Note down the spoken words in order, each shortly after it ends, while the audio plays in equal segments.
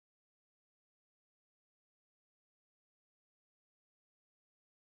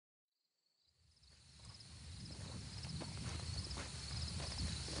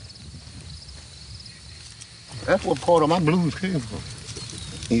That's what part of my blues came from.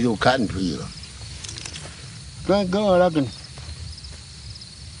 These old cotton peeler. Thank God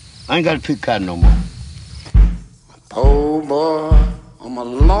I ain't got to pick cotton no more. Poor boy, I'm a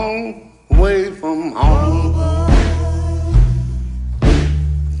long way from home.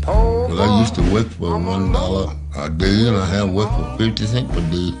 Well, I used to work for $1 a day, and I have worked for 50 cents per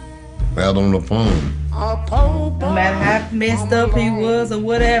day out on the farm. No matter how messed up he was or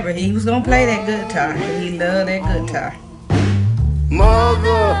whatever, he was gonna play that guitar. He loved that guitar.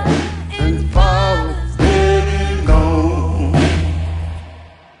 Mother and father steady gone.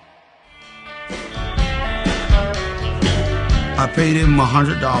 I paid him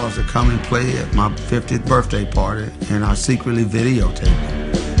 $100 to come and play at my 50th birthday party, and I secretly videotaped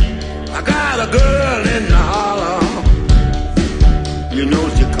him. I got a girl in the holler. You know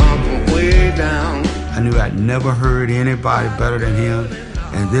she come from way down. I knew I'd never heard anybody better than him,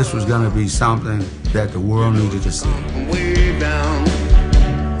 and this was going to be something that the world needed to see. Way down.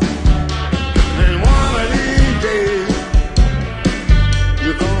 And one of these days,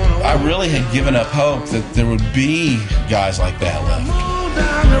 you're gonna I really had given up hope that there would be guys like that left. move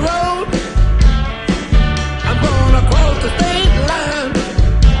down the road. I'm gonna cross the state line.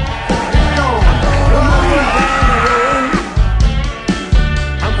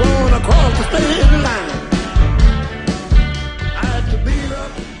 I'm gonna cross the state line. I had to beat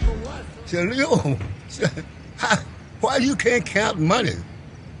up for what? Said, Leo, why you can't count money?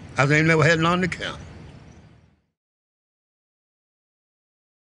 I ain't never had none to count.